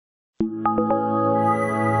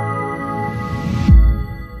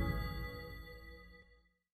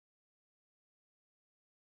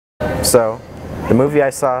So, the movie I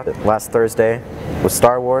saw last Thursday was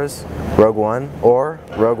Star Wars Rogue One, or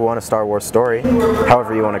Rogue One: A Star Wars Story,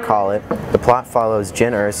 however you want to call it. The plot follows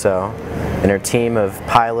Jyn Erso and her team of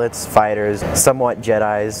pilots, fighters, somewhat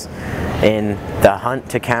Jedis, in the hunt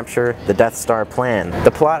to capture the Death Star plan.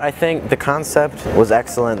 The plot, I think, the concept was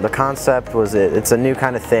excellent. The concept was it's a new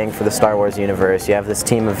kind of thing for the Star Wars universe. You have this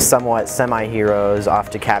team of somewhat semi-heroes off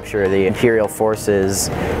to capture the Imperial forces'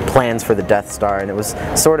 plans for the Death Star, and it was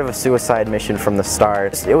sort of a suicide mission from the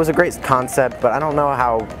start. It was a great concept, but I don't know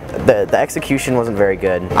how the execution wasn't very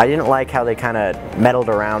good. I didn't like how they kind of meddled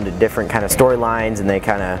around in different kind of storylines, and they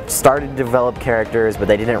kind of started to develop characters, but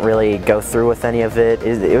they didn't really go through with any of it.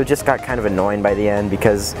 It just got kind of annoying by the end,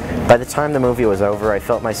 because by the time the movie was over, I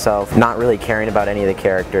felt myself not really caring about any of the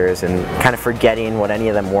characters and kind of forgetting what any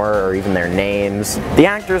of them were or even their names. The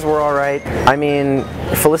actors were alright. I mean,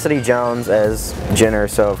 Felicity Jones as Jyn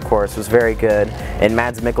Erso, of course, was very good, and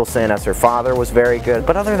Mads Mikkelsen as her father was very good.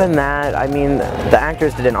 But other than that, I mean, the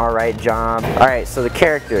actors did an alright job. Alright, so the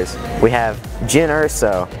characters. We have Jyn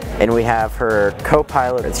Erso, and we have her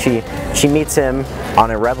co-pilot. She meets him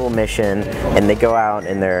on a rebel mission, and they go out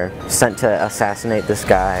and they're sent to assassinate this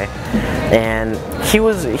guy. And he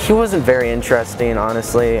wasn't very interesting,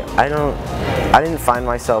 honestly. I didn't find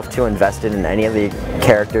myself too invested in any of the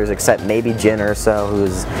characters except maybe Jyn Erso,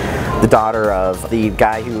 who's the daughter of the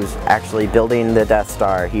guy who's actually building the Death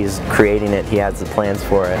Star. He's creating it, he has the plans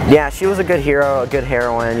for it. Yeah, she was a good hero, a good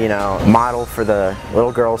heroine, you know, model for the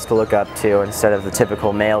little girls to look up to instead of the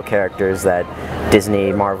typical male characters that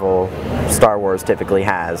Disney, Marvel, Star Wars typically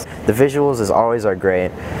has. The visuals are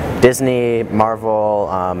great. Disney, Marvel,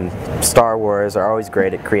 Star Wars are always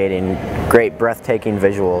great at creating great breathtaking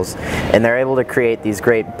visuals, and they're able to create these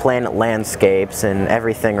great planet landscapes and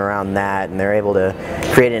everything around that, and they're able to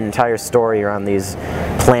create an entire story around these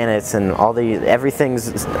planets, and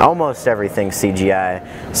almost everything's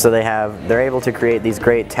CGI. So they're able to create these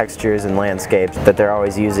great textures and landscapes that they're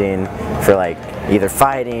always using for like either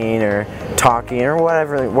fighting or talking or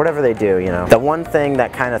whatever they do, you know. The one thing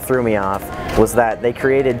that kind of threw me off was that they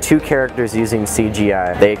created two characters using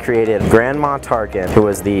CGI. They created Grand Moff Tarkin, who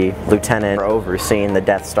was the lieutenant overseeing the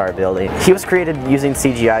Death Star building. He was created using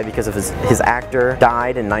CGI because of his actor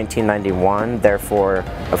died in 1991, therefore,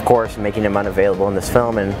 of course, making him unavailable in this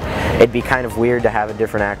film, and it'd be kind of weird to have a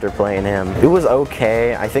different actor playing him. It was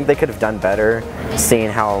okay. I think they could have done better, seeing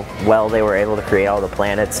how well they were able to create all the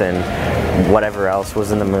planets and whatever else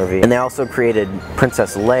was in the movie. And they also created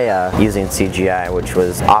Princess Leia using CGI, which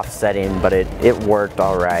was offsetting, but it worked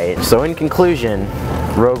alright. So in conclusion,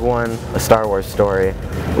 Rogue One: A Star Wars Story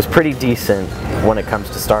was pretty decent when it comes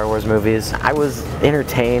to Star Wars movies. I was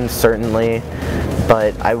entertained, certainly,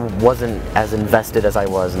 but I wasn't as invested as I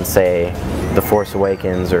was in, say, The Force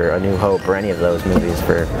Awakens or A New Hope or any of those movies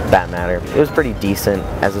for that matter. It was pretty decent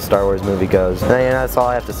as a Star Wars movie goes. And that's all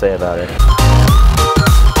I have to say about it.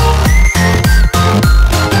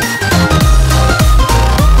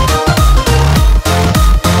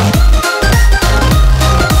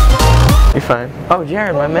 You're fine. Oh,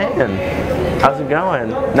 Jared, my man. How's it going?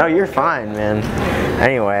 No, you're fine, man.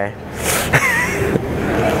 Anyway.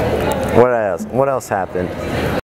 What else happened?